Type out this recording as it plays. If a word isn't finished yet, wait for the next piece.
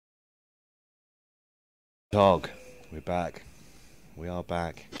Dog, we're back. We are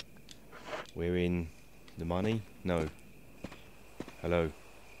back. We're in the money? No. Hello.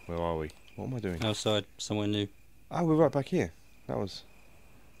 Where are we? What am I doing? Outside, somewhere new. Oh, we're right back here. That was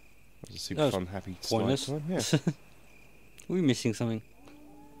a super That was fun, happy pointless. time. Yeah. Are we missing something?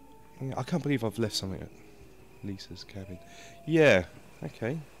 Yeah. I can't believe I've left something at Lisa's cabin. Yeah.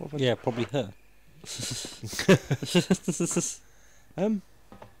 Okay. What have I Yeah, probably her.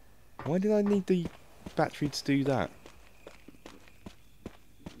 Why did I need the battery to do that?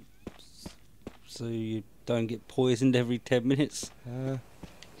 So you don't get poisoned every 10 minutes,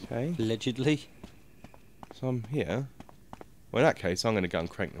 Okay. allegedly. So I'm here. Well, in that case, I'm going to go and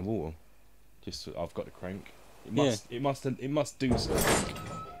crank the water. Just so I've got to crank. It must do something.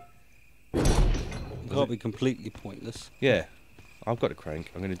 It can't be completely pointless. Yeah, I've got to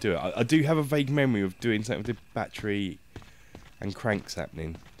crank. I'm going to do it. I do have a vague memory of doing something with the battery and cranks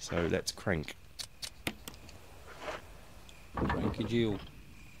happening. So let's crank. Cranky Jill.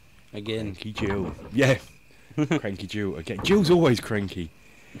 Again. Cranky Jill. Yeah. Cranky Jill again. Jill's always cranky.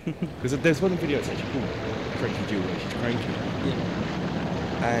 Because there's one video that's actually called Cranky Jill where she's cranky.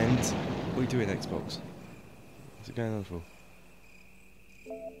 Yeah. And what are you doing, Xbox? What's it going on for?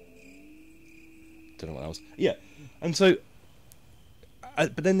 Don't know what that was. Yeah. And so,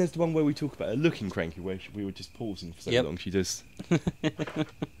 but then there's the one where we talk about her looking cranky, where we were just pausing for so long. She just.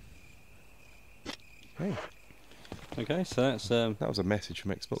 Hey. Okay, so that's That was a message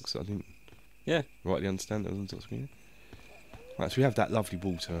from Xbox that I didn't rightly understand that was on the screen. Right, so we have that lovely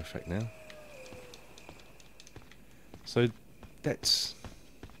water effect now. So let's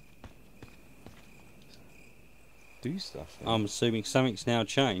do stuff. Then. I'm assuming something's now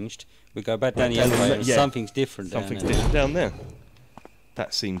changed. We go back down the elevator and something's different Something's down there. different down there.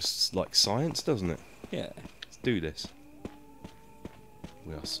 That seems like science, doesn't it? Yeah. Let's do this.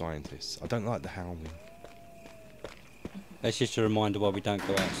 We are scientists. I don't like the howling. That's just a reminder why we don't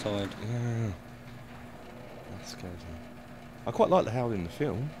go outside. Yeah. That scares me. I quite like the howl in the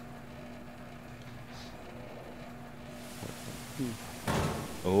film.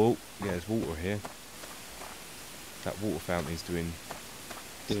 Oh, yeah, there's water here. That water fountain is doing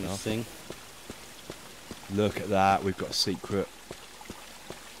Doing stuff. its thing. Look at that, we've got a secret.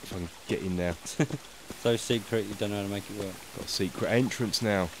 If I can get in there. So secret you don't know how to make it work. Got a secret entrance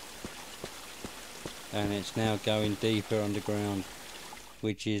now. And it's now going deeper underground,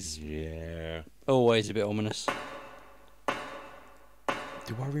 which is Yeah. always a bit ominous.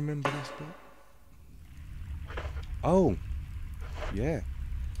 Do I remember this bit? Oh. Yeah.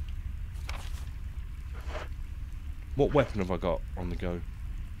 What weapon have I got on the go?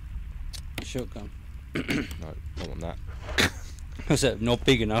 Shotgun. No, don't want that. Was that not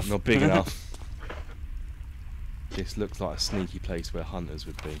big enough? Not big enough. This looks like a sneaky place where hunters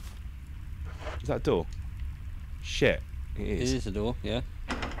would be. Is that a door? Shit, it is. It is a door, yeah.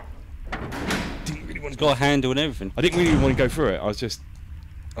 Didn't really want It's got a handle and everything. I didn't really want to go through it. I was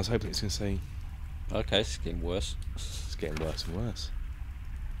hoping it's going to say Okay, it's getting worse. it's getting worse and worse.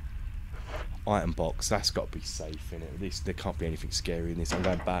 Item box, that's got to be safe in it. There can't be anything scary in this. I'm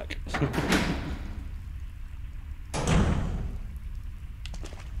going back.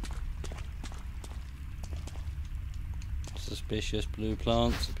 Suspicious blue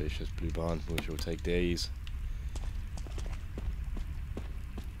plants. Suspicious blue barn. We shall take these.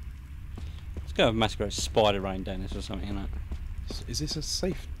 Let's go have masquerade spider rain down this or something, innit? Is this a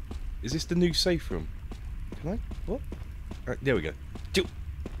safe? Is this the new safe room? Can I? What? There we go.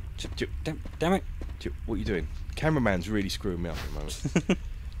 Damn it. What are you doing? Cameraman's really screwing me up at the moment.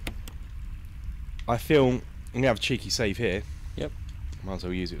 I feel I'm going to have a cheeky save here. Yep. Might as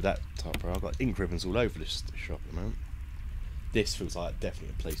well use it with that type of. I've got ink ribbons all over this shop at the moment. This feels like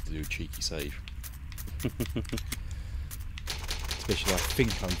definitely a place to do a cheeky save. Especially I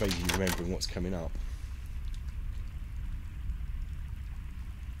think I'm vaguely remembering what's coming up.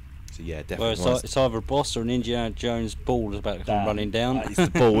 So yeah, definitely. Well, it's either a boss or an Indiana Jones ball is about to come running down. It's the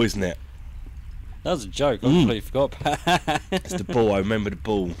ball, isn't it? That was a joke, I completely forgot about that. It's the ball, I remember the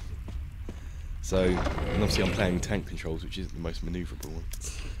ball. So, and obviously I'm playing tank controls, which isn't the most manoeuvrable one.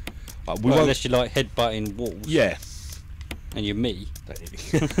 Well, unless you like headbutting walls. Yeah. And you're me.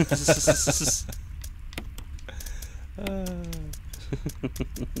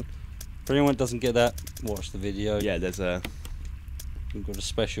 For anyone that doesn't get that, watch the video. Yeah, there's a... We've got a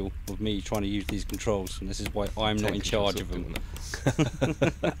special of me trying to use these controls, and this is why I'm not in charge of them.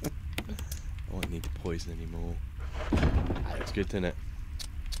 I won't need to poison anymore. That's good, isn't it?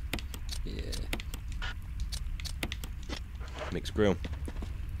 Yeah. Mixed grill.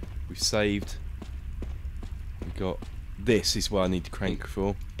 We've saved. We've got... This is what I need to crank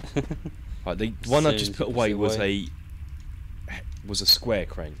for. Right, the one I just Soon put as away it's was a square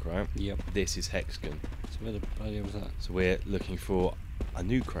crank, right? Yep. This is hexagon. So where the bloody was that? So we're looking for a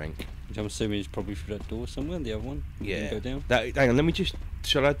new crank. Which I'm assuming is probably through that door somewhere, the other one. You Yeah. can go down. Hang on, let me just...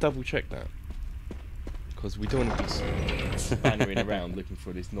 Shall I double check that? Because we don't want to be spannering around looking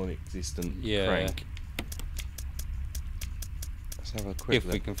for this non-existent crank. Let's have a quick If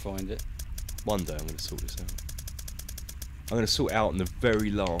look. we can find it. One day I'm going to sort this out. I'm going to sort out in the very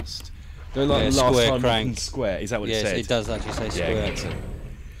last... The last square time crank. you can square, is that what it Yes, said? it does actually say Yeah, square.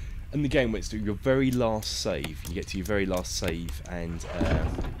 and the game went to your very last save. You get to your very last save and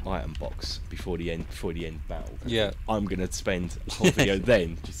item box before the end battle. Yeah. I'm gonna spend the whole video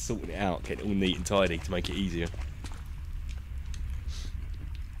then just sorting it out, getting it all neat and tidy to make it easier.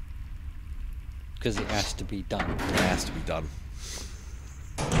 Because it has to be done. It has to be done.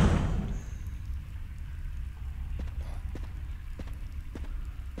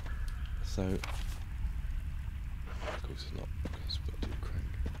 So, of course it's not, because we've got to do a crank.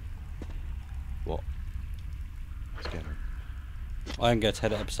 What? What's going on? I am going to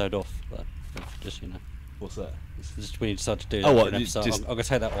take that episode off, but just, you know. What's that? It's just when you decide to do that Oh, for what, an episode, just- I'm going to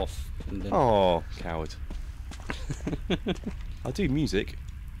take that off. And then Oh, coward. I do music.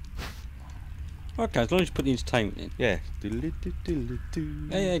 Okay, as long as you put the entertainment in. Yeah.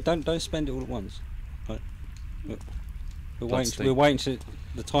 Yeah, don't spend it all at once. Right. We're waiting till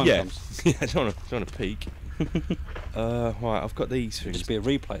the time Yeah. comes. Yeah, I don't want to peek. Right, I've got these It'll things. just be a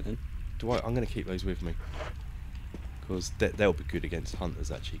replay then. I'm going to keep those with me. Because they'll be good against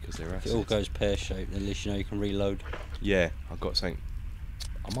hunters, actually, because they're If assets. it all goes pear-shaped, at least you know you can reload. Yeah, I've got something.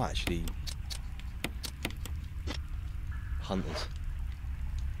 I might actually... Hunters.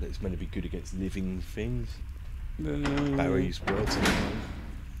 That's meant to be good against living things. Barry's words.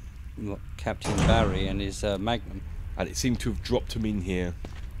 What, Captain Barry and his Magnum. And it seemed to have dropped them in here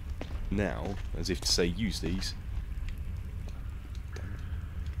now, as if to say, use these.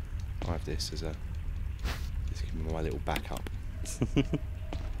 I have this as a... This can be my little backup.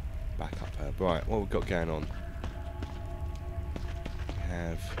 Backup herb. Right, what we've got going on? We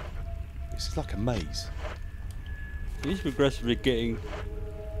have... This is like a maze. He's progressively getting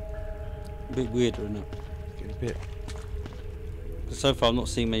a bit weirder, isn't it? Getting a bit... So far I've not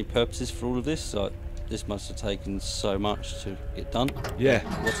seen many purposes for all of this, so this must have taken so much to get done. Yeah.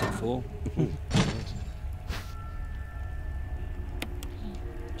 What's it for? Ooh,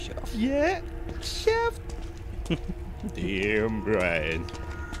 Shut off. yeah, shaft. Damn right.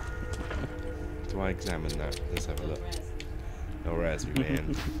 Do I examine that? Let's have a look. Oh, raspberry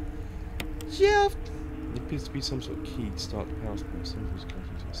man. Shaft. There appears to be some sort of key to start the power supply. Symbols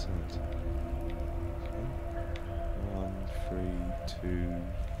connected to the sides. Okay. 1, 3, 2,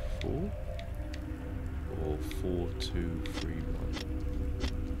 4. Or 4, 2, 3, 1.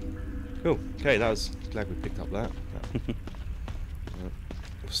 Cool. Okay, that was glad we picked up that.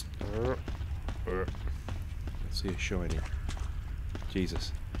 Let's see a shiny.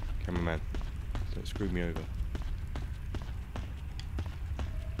 Jesus. Cameraman. Don't screw me over.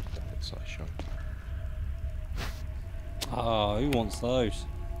 That looks like a shiny. Ah, who wants those?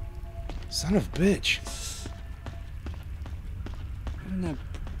 Son of a bitch. Who in their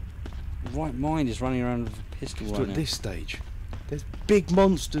right mind is running around with a pistol Just right at now? this stage. There's big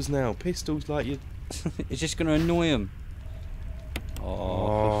monsters now. Pistols like you. It's just going to annoy him.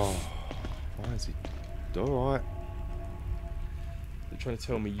 Oh. Why is he... Alright. They're trying to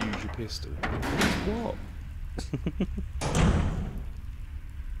tell me use your pistol. What?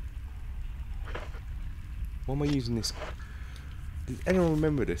 Why am I using this? Does anyone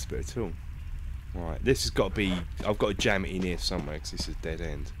remember this bit at all? Right, this has got to be... I've got to jam it in here somewhere because this is dead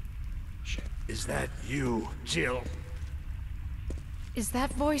end. Shit. Is that you, Jill? Is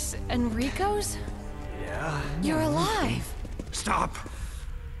that voice Enrico's? Yeah? You're alive! Stop!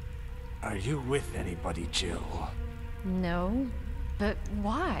 Are you with anybody, Jill? No, but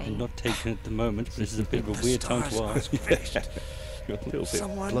why? I'm not taken at the moment, but this is a bit of a weird time to Stars ask. are finished. You're a little bit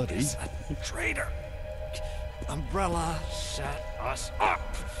Someone bloody. is a traitor. Umbrella set us up.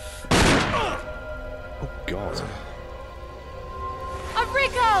 Oh, God.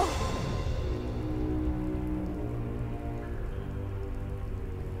 Enrico!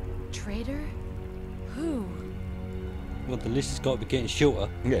 Traitor? Who? Well, the list has got to be getting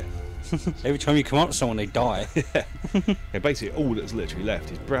shorter. Yeah. Every time you come up to someone, they die. Yeah, basically all that's literally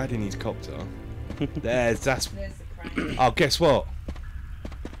left is Brad in his copter. That's... Oh, guess what?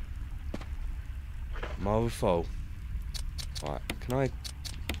 Motherfucker. Right, can I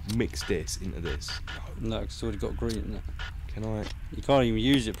mix this into this? No, 'cause it's already got green in it. Can I... You can't even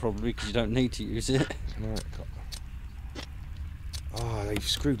use it probably because you don't need to use it. Can I... Oh, they've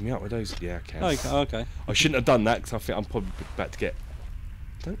screwed me up with those. Yeah, I can. Okay. I shouldn't have done that because I think I'm probably about to get.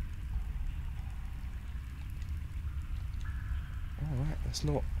 Don't. All right, that's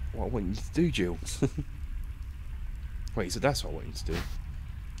not what I want you to do, Jill. Wait, so that's what I want you to do.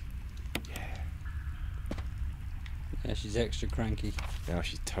 Yeah, she's extra cranky. Now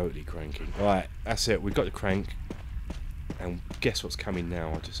she's totally cranky. Right, that's it. We've got the crank. And guess what's coming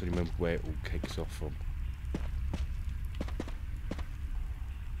now? I just remember where it all kicks off from.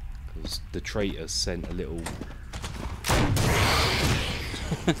 Because the traitor sent a little...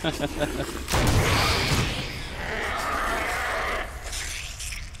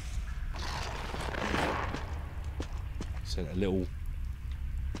 sent a little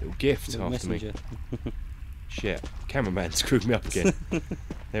gift Little after messenger. me. Shit, cameraman screwed me up again.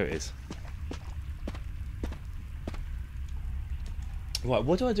 There it is. Right,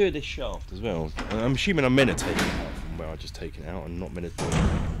 what do I do with this shaft as well? I'm assuming I'm meant to take it out from where I just taken it out and not meant to do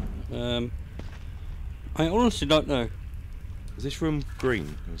it. I honestly don't know. Is this room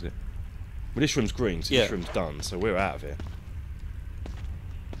green? Or is it? Well, this room's green, so Yeah. this room's done, so we're out of here.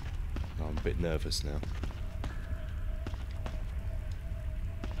 Oh, I'm a bit nervous now.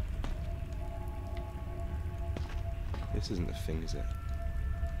 This isn't the thing, is it?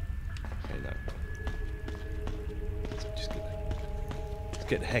 Okay, no. Let's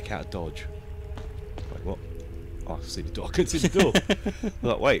get the heck out of Dodge. Wait, what? Oh, I can see the door. I can see the door. I'm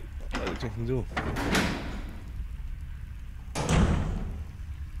like, wait. I looked in the door.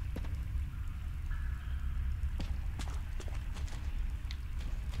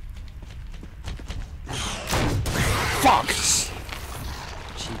 Fuck!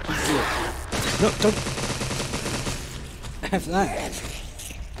 Cheeky bitch. No, don't. Have that.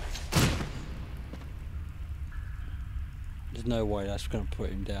 There's no way that's going to put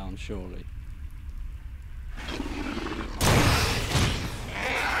him down, surely.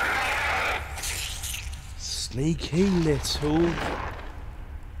 Sneaky little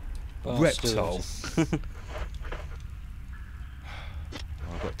reptile. Bastard.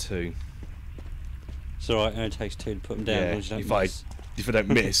 I've got two. It's alright, it only takes two to put him down. Yeah, as long as if you don't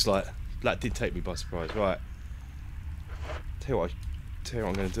I miss. don't miss, like that did take me by surprise. Right. Tell you what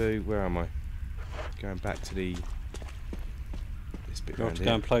I'm going to do. Where am I? Going back to the this bit You have around to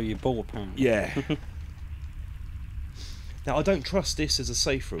here. go and play with your ball, apparently. Yeah. Now I don't trust this as a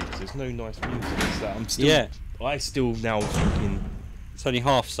safe room because there's no nice music. So I'm still. Yeah. I still now thinking. It's only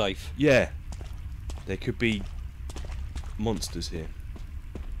half safe. Yeah. There could be monsters here.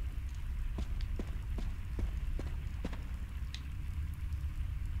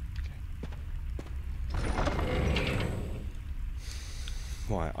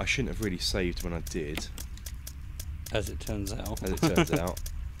 Right, I shouldn't have really saved when I did, As it turns out. as it turns out,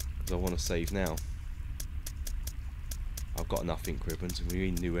 because I want to save now. I've got enough ink ribbons, and we're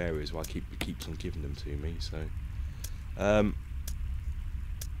in new areas where it keeps on giving them to me. So,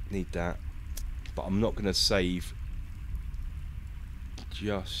 need that, but I'm not going to save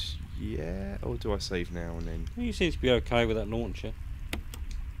just yet. Or do I save now and then? You seem to be okay with that launcher.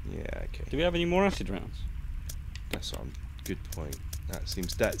 Yeah, okay. Do we have any more acid rounds? That's what I'm. Good point. That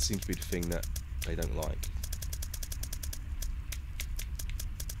seems to be the thing that they don't like.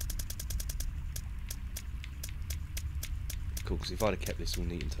 Cool, because if I'd have kept this all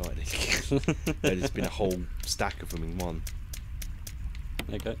neat and tidy, there'd just been a whole stack of them in one.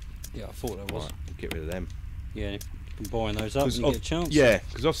 There you go. Yeah, I thought there was. Right, get rid of them. Yeah, if you can buy those up and you get a chance. Yeah,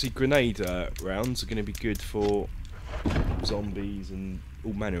 because obviously grenade rounds are going to be good for zombies and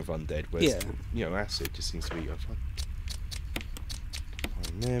all manner of undead. Whereas, Yeah. you know, acid just seems to be.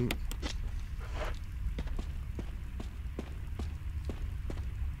 Find them.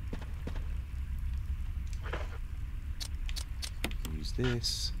 Use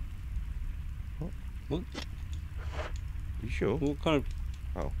this. What? You sure? What kind of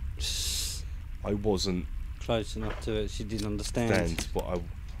Oh, I wasn't close enough to it? She didn't understand. stand what I.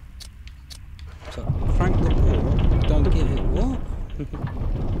 So, Frank the War, don't get it. What?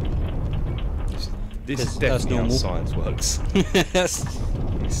 This is That's definitely how normal. science works. That's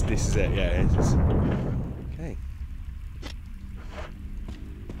This is it. Yeah. Okay.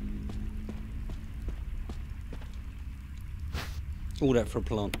 all that for a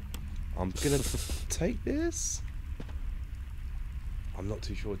plant. I'm gonna take this. I'm not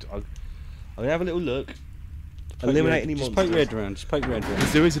too sure. I'm gonna have a little look. Eliminate any Just monsters. poke your head around. Just poke your head around.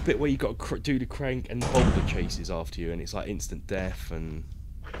 Because there is a bit where you got to do the crank and boulder chases after you, and it's like instant death. And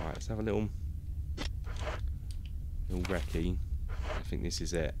right, let's have a little recce. I think this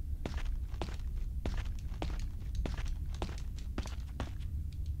is it.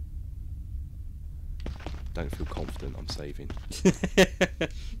 don't feel confident I'm saving.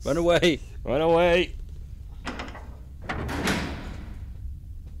 Run away! Run away!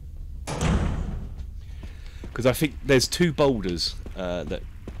 Because I think there's 2 boulders that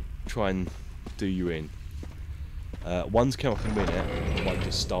try and do you in. One's come up in a minute, one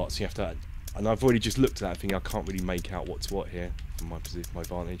just starts. You have to, and I've already just looked at that thing. I can't really make out what's what here from my position, my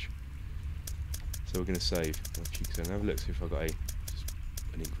vantage. So we're going to save. Have a look, see if I've got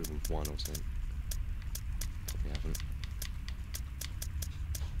an equivalent of 1 or something. Probably haven't.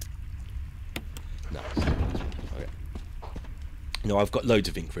 No. Okay. No, I've got loads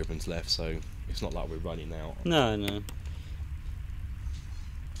of ink ribbons left, so it's not like we're running out. No, no.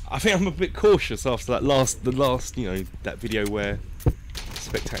 I think I'm a bit cautious after that the last, you know, that video where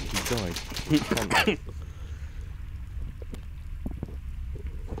spectacularly died.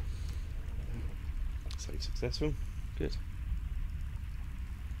 So successful. Good.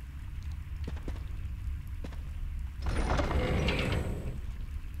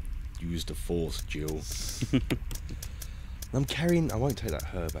 Use the force, Jill. I'm carrying. I won't take that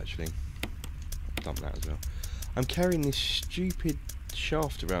herb actually. I'll dump that as well. I'm carrying this stupid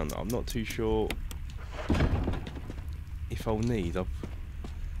shaft around that I'm not too sure if I'll need.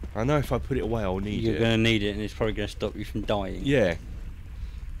 I know if I put it away I'll need it. You're going to need it and it's probably going to stop you from dying. Yeah.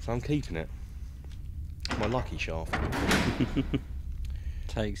 So I'm keeping it. My lucky shaft.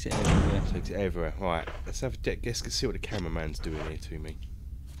 Takes it everywhere. Takes it everywhere. Right, let's have a guess. Let's see what the cameraman's doing here to me.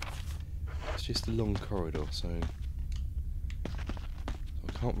 It's just a long corridor, so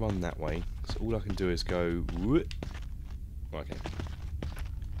I can't run that way. So all I can do is go. Okay.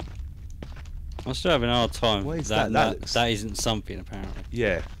 I'm still having a hard time. What is That isn't something apparently.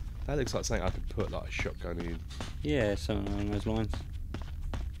 Yeah, that looks like something I could put like a shotgun in. Yeah, something along those lines.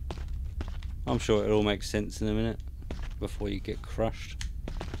 I'm sure it'll all make sense in a minute before you get crushed.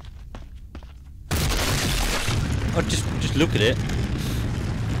 Oh, just look at it.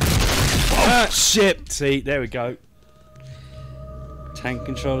 Oh shit! See, there we go. Tank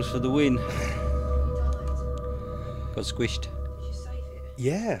controls for the win. Got squished.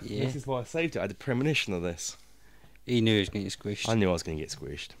 Yeah, Yeah. this is why I saved it. I had a premonition of this. He knew he was going to get squished. I knew I was going to get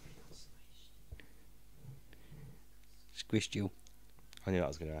squished. Squished you. I knew that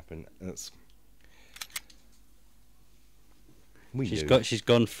was going to happen. That's. She's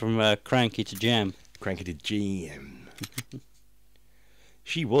gone from cranky to jam. Cranky to GM.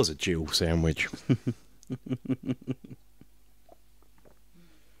 She was a Jill sandwich.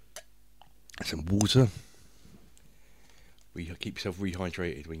 Some water. Keep yourself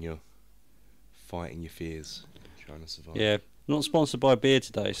rehydrated when you're fighting your fears, trying to survive. Yeah, not sponsored by beer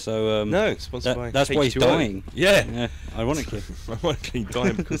today, so no, sponsored by. That's why he's H2O. dying. Yeah, ironically. Ironically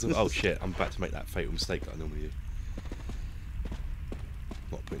dying because of. Oh shit! I'm about to make that fatal mistake that I normally do.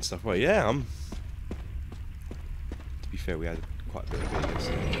 Not putting stuff away. Yeah, I'm. To be fair, we had quite a bit of beer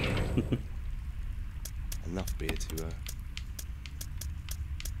yesterday. Enough beer to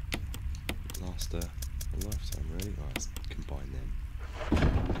last a lifetime, really. Right, let's combine them.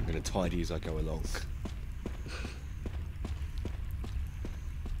 I'm going to tidy as I go along.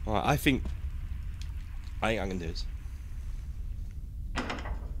 Alright, I think I can do this.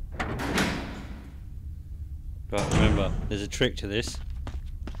 But remember, there's a trick to this.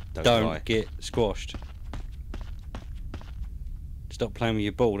 Don't Don't get squashed. Stop playing with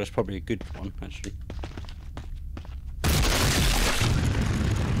your ball. That's probably a good one, actually.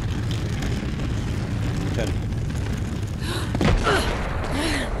 Okay.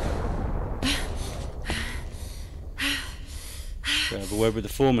 Go have a word with the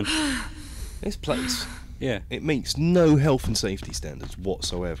foreman. This place, Yeah. it meets no health and safety standards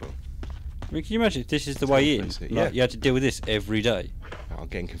whatsoever. I mean, can you imagine if this is the way in? Basic, Like, yeah. you have to deal with this every day. I'm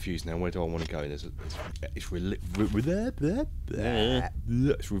getting confused now. Where do I want to go? It's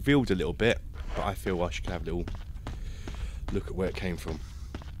revealed a little bit, but I feel I should have a little look at where it came from.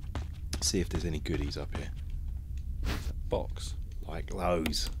 See if there's any goodies up here. Box. Like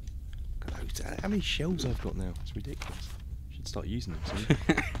those. Look at those. How many shells I've got now? It's ridiculous. Should start using them soon.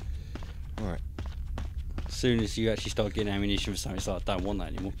 Alright. As soon as you actually start getting ammunition for something, it's like, I don't want that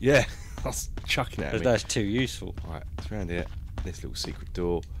anymore. Yeah. I was chucking it at Because me. that's too useful. Alright, it's around here. This little secret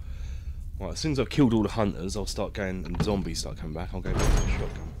door. Right, as soon as I've killed all the hunters, I'll start going, and zombies start coming back, I'll go back to the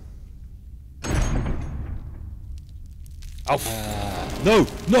shotgun. Oh, no,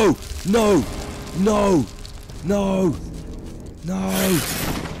 no, no, no, no, no.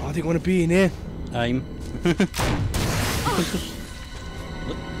 I didn't want to be in here. Aim.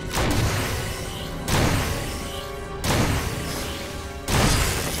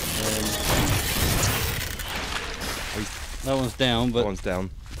 That one's down, but That one's down.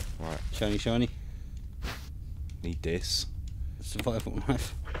 Right. shiny, shiny. Need this. Survival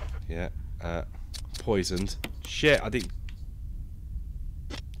knife. Yeah. Poisoned. Shit, I didn't...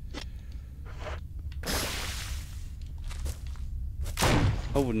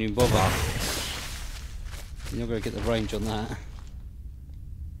 I wouldn't even bother. You're not going to get the range on that.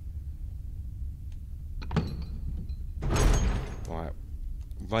 Right.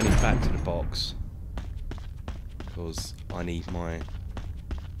 Running back to the box. Because I need my...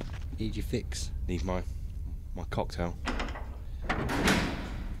 Need your fix. Need my cocktail.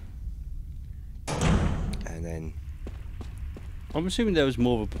 And then... I'm assuming there was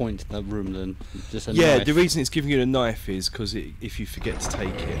more of a point to that room than just a Yeah, knife. the reason it's giving you a knife is because if you forget to take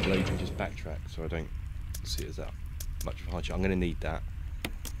it, you can just backtrack. So I don't see it as that much of a hardship. I'm going to need that.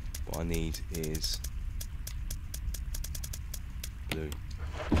 What I need is blue.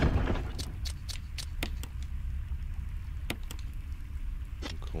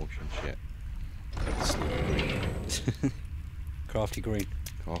 And caution shit. Green. Crafty green.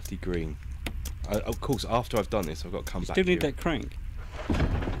 Crafty green. Of course, after I've done this, I've got to come You back still here. need that crank.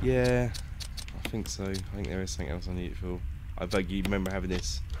 Yeah, I think so. I think there is something else I need it for. I vaguely remember having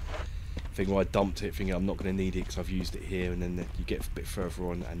this thing where I dumped it, thinking I'm not going to need it because I've used it here, and then you get a bit further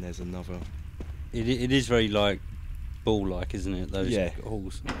on, and there's another. It is very like ball-like, isn't it? Those Yeah.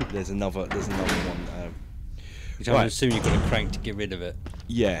 holes. There's another one. Which I'm Right. assuming you've got a crank to get rid of it.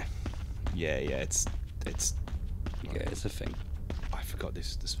 Yeah. It's. Yeah, it's a thing. I forgot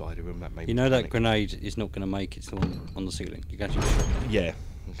this. The spider room that made. You me know that panic. grenade is not going to make it to on the ceiling. You can actually shot it. Yeah,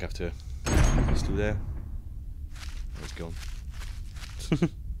 I'm gonna have to. It's still there. It's gone.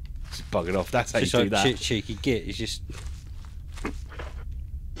 Just bug it off. That's how you Just do like that. cheeky git. It's just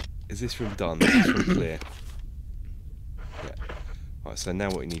Is this room done? Is this room clear? Yeah. Right, so now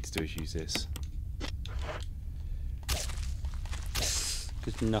what we need to do is use this.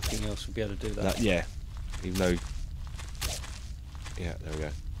 because nothing else will be able to do that. Yeah. Even though... Yeah, there we go.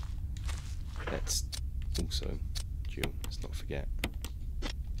 Let's also... let's not forget.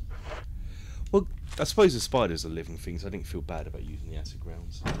 Well, I suppose the spiders are living things. I didn't feel bad about using the acid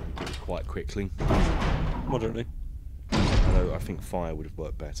grounds. I did it quite quickly. Moderately. Although I think fire would have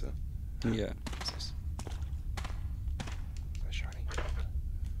worked better. Yeah. What's this? That's shiny.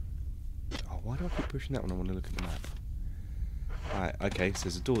 Oh, why do I keep pushing that when I want to look at the map? Right, okay, so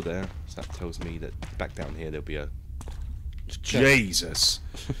there's a door there. So that tells me that back down here there'll be a... Jesus!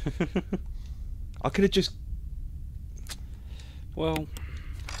 I could have just... Well,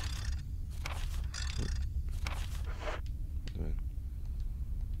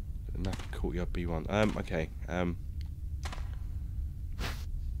 The map of Courtyard B1. Okay.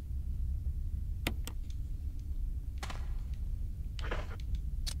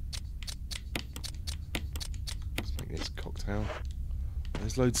 Let's make this cocktail.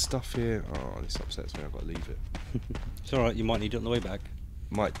 There's loads of stuff here. Oh, this upsets me. I've got to leave it. it's alright, you might need it on the way back.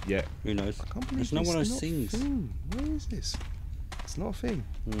 Might, yeah. Who knows? I can't believe It's not one of it's those things. a thing. Where is this? It's not a thing.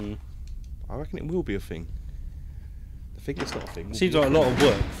 Mm. I reckon it will be a thing. The thing that's not a thing. will Seems be like a thing. lot of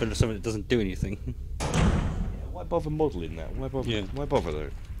work for something that doesn't do anything. Why bother modelling that? Why bother? Yeah. Why bother though?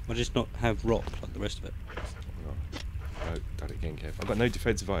 Why just not have rock like the rest of it? No, done it again, Kev. I've got no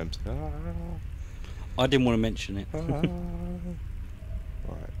defensive items. I didn't want to mention it.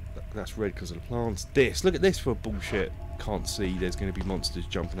 Right, that's red because of the plants. This, look at this for bullshit. Can't see. There's going to be monsters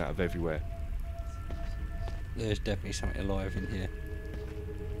jumping out of everywhere. There's definitely something alive in here.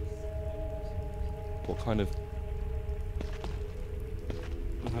 What kind of?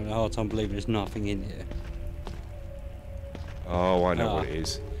 I'm having a hard time believing there's nothing in here. Oh, I know Ah. what it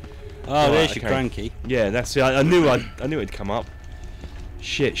is. Oh, Right, there's your okay. cranky. Yeah, that's it. I knew it'd come up.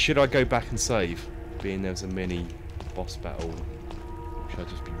 Shit, should I go back and save? Being there was a mini boss battle. Or should I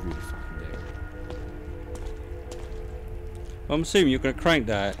just be really fucking there? Well, I'm assuming you're going to crank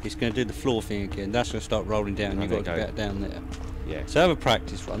that. It's going to do the floor thing again. That's going to start rolling down. Oh, You've got there to you get down there. Yeah. So have a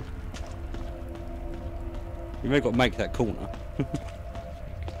practice run. You may have got to make that corner. That's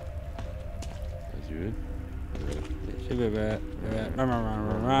good. It should be about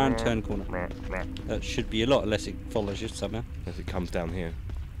round turn corner. That should be a lot unless it follows you somehow. As it comes down here,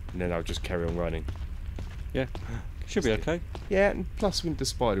 and then I'll just carry on running. Yeah, should be okay. Yeah, and plus the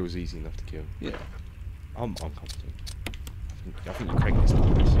spider was easy enough to kill. Yeah. I'm confident. I think you crank this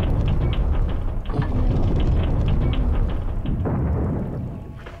twice.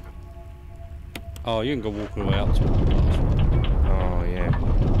 Oh, you can go walking away up to it. Oh yeah.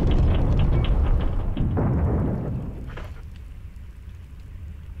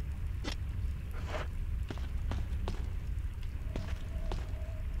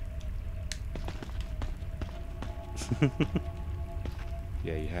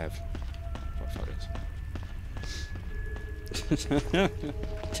 Yeah, you have. Right, fuck this.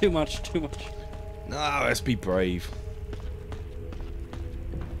 Too much, too much. No, let's be brave.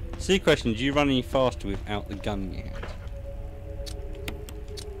 See, question: do you run any faster without the gun in your hand?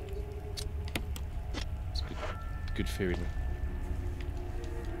 It's good theory.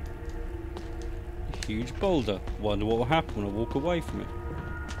 A huge boulder. Wonder what will happen when I walk away from it.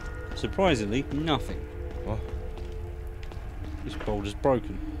 Surprisingly, nothing. What? This boulder's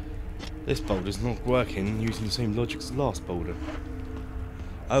broken. This boulder's not working using the same logic as the last boulder.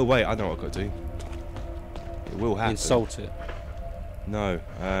 Oh wait, I know what I've got to do. It will happen. Insult it. No,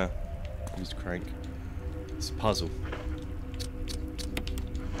 use the crank. It's a puzzle.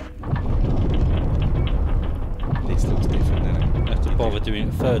 This looks different, doesn't it? I have to bother doing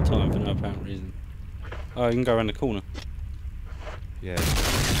it a third time for no apparent reason. Oh, you can go around the corner. Yeah.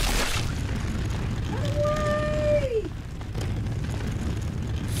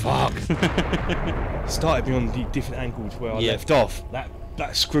 Fuck! Started me on the different angle to where I Yeah. left off.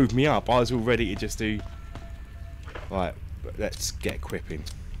 That screwed me up. I was all ready to just do. Right, but let's get equipping.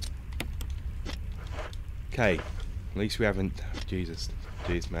 Okay, at least we haven't. Jesus,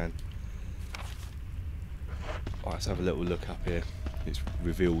 jeez, man. Right, let's have a little look up here. It's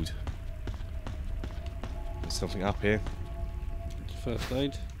revealed. There's something up here. First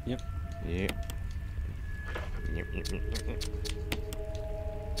aid. Yep. Yeah. Yep. And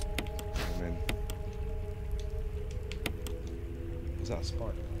then, is that a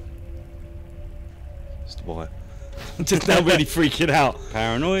spider? It's the wire. I'm just now really freaking out.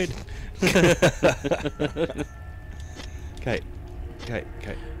 Paranoid. Okay. Yeah,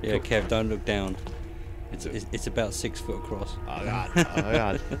 Cool. Kev, don't look down. It's about 6 foot across. Oh god. Oh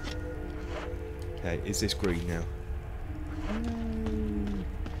god. Okay, is this green now?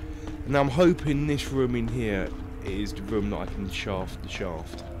 Now I'm hoping this room in here is the room that I can shaft the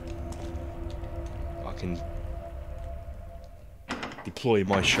shaft. I can deploy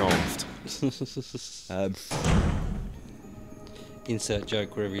my shaft. Insert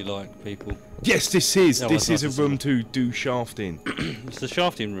joke wherever you like, people. Yes, this is No, this it's is a not. room to do shafting. It's the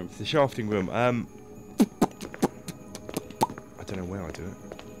shafting room. It's the shafting room. I don't know where I do it.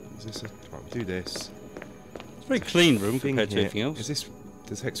 Is this a, right, we do this. It's a very clean room Thing compared to here. anything else. Is this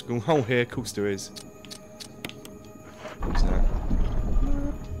there's hexagon hole here? Of course there is. What's that?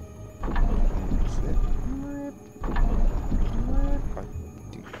 That's it. I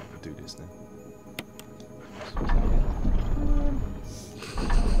think I'll do this now.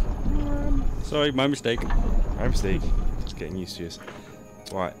 Sorry, my mistake. My mistake. Just getting used to this.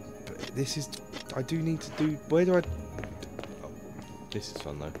 Right, but this is. I do need to do. Where do I? Oh, this is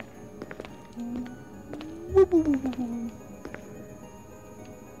fun though.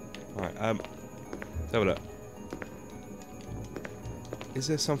 Right, let's have a look. Is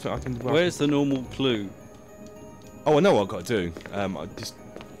there something I can do? Where's the normal clue? Oh, I know what I've got to do. I just.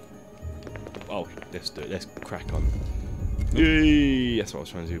 Oh, let's do it. Let's crack on. Yay! That's what I was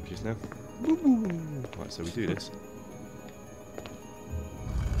trying to do just now. Right, so we do this.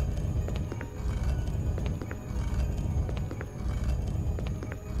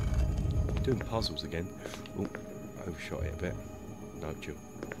 Doing puzzles again. Oh, overshot it a bit. No, Jill.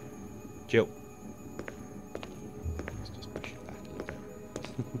 Jill. Let's just push it back a little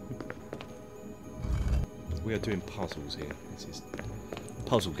bit. We are doing puzzles here. This is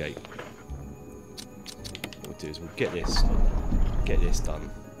puzzle gate. What we'll do is we'll get this done,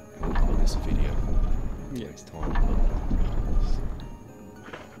 and we'll call this a video. Yeah. Next time.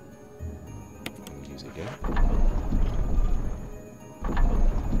 We'll use it again.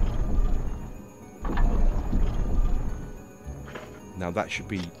 Now that should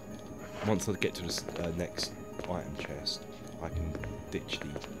be, once I get to the next item chest, I can ditch the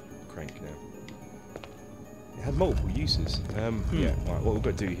crank now. It had multiple uses. Yeah, right, what we've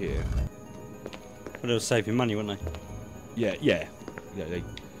got to do here. Well, they were saving money, weren't they? Yeah, they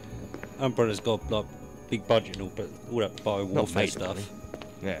Umbrella's got like big budget and all, but all that bio warfare made stuff. money.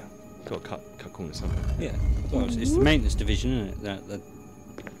 Yeah, got to cut corners somewhere. Yeah. Well, it's the maintenance division, isn't it? That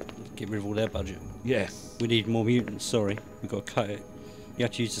get rid of all their budget. Yeah. We need more mutants. Sorry, we've got to cut it. You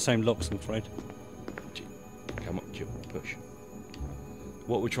have to use the same locks, I'm afraid. Come on, Jill, push.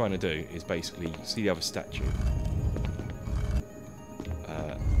 What we're trying to do is basically see the other statue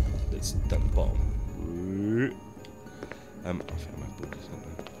that's down the bottom. I think I might put this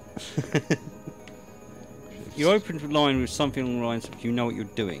on You open the line with something along the lines of you know what you're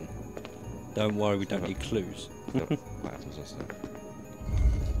doing. Don't worry, we don't need clues. there. No, what happens also?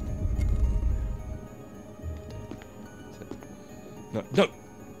 No, no!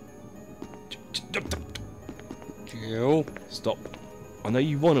 Jill. Stop. I know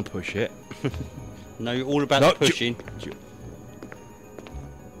you want to push it. No, you're all about No, the pushing. Jill.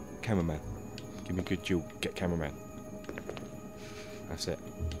 cameraman. Give me a good duel. Get cameraman. That's it.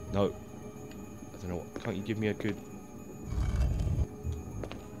 No. I don't know what. Can't you give me a good...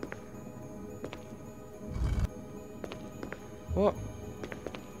 What?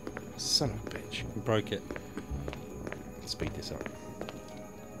 Son of a bitch. You broke it. Speed this up.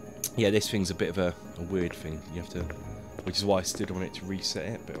 Yeah, this thing's a bit of a weird thing. You have to... Which is why I stood on it to reset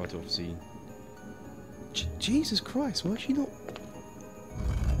it, but I'd obviously... Jesus Christ, why is she not...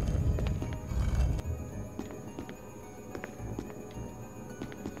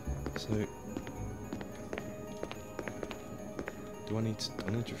 So... Do I need to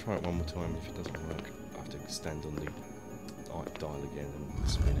try it one more time. If it doesn't work, I have to stand on the dial again and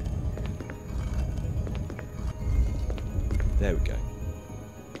spin it. There we go.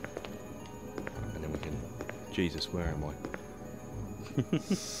 And then we can... Jesus, where am I?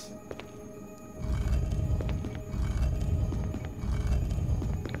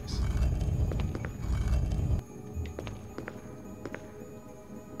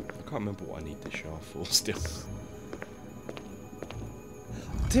 I can't remember what I need the shaft for still.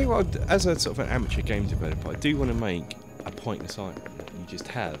 Tell you what, as a sort of an amateur game developer, I do want to make a pointless item that you just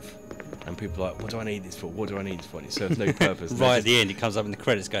have, and people are like, what do I need this for? What do I need this for? And it serves no purpose. Right at the end, it comes up in the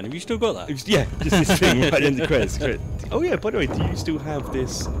credits going, have you still got that? Yeah, just this thing right in the credits. Oh yeah, by the way, do you still have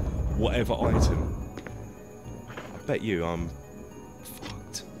this whatever item? I bet you I'm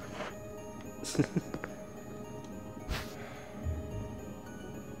fucked.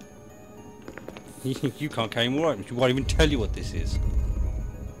 You can't carry more items. You won't even tell you what this is.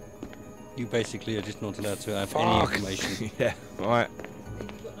 You basically are just not allowed to have any information. Yeah, right.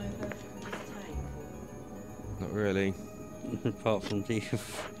 Not really. Apart from the...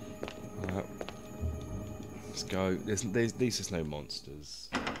 Right. Let's go. These are no monsters.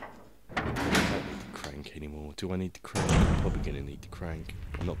 I don't need the crank anymore. Do I need the crank? I'm probably gonna need the crank.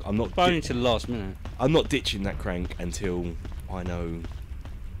 I'm not. But only until the last minute. I'm not ditching that crank until I know.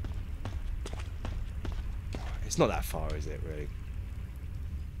 It's not that far, is it? Really?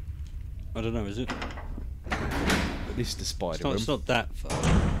 I don't know, is it? But this is the spider room. It's not that far.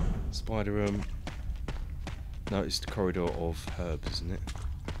 Spider room. No, it's the corridor of herbs, isn't it?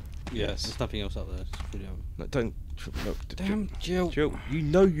 Yeah, Yes. there's nothing else up there. It's pretty open. No, don't. No, Damn, Jill. Jill, you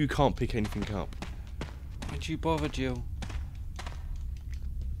know you can't pick anything up. Why'd you bother, Jill?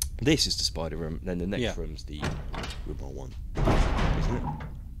 This is the spider room. Then the next Yeah. room's the remote one, isn't it?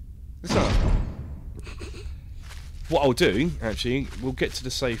 It's not. What I'll do, actually, we'll get to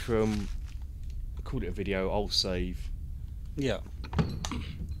the safe room. I called it a video. I'll save Yeah.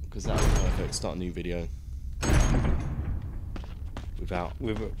 because that'll be perfect. Start a new video without.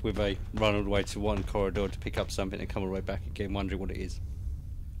 With a run all the way to one corridor to pick up something and come all the way back again wondering what it is.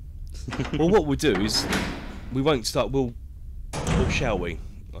 Well, what we'll do is we won't start. Or shall we?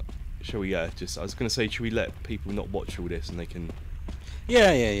 Shall we? Yeah. Just I was going to say, should we let people not watch all this and they can?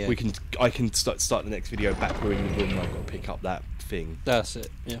 Yeah. We can. I can start the next video back. We're in the room. I've got to pick up that thing. That's it.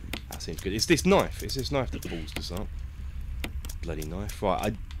 Yeah. That seems good. It's this knife. It's this knife that pulls this up. Bloody knife.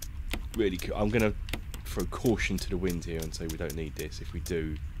 Right. I'm gonna throw caution to the wind here and say we don't need this. If we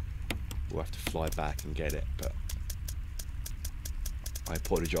do, we'll have to fly back and get it. But I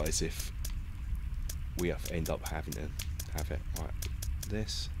apologise if we end up having to have it. Right.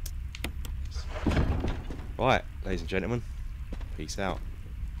 This. Right, ladies and gentlemen. Peace out.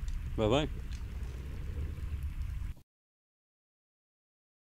 Bye bye.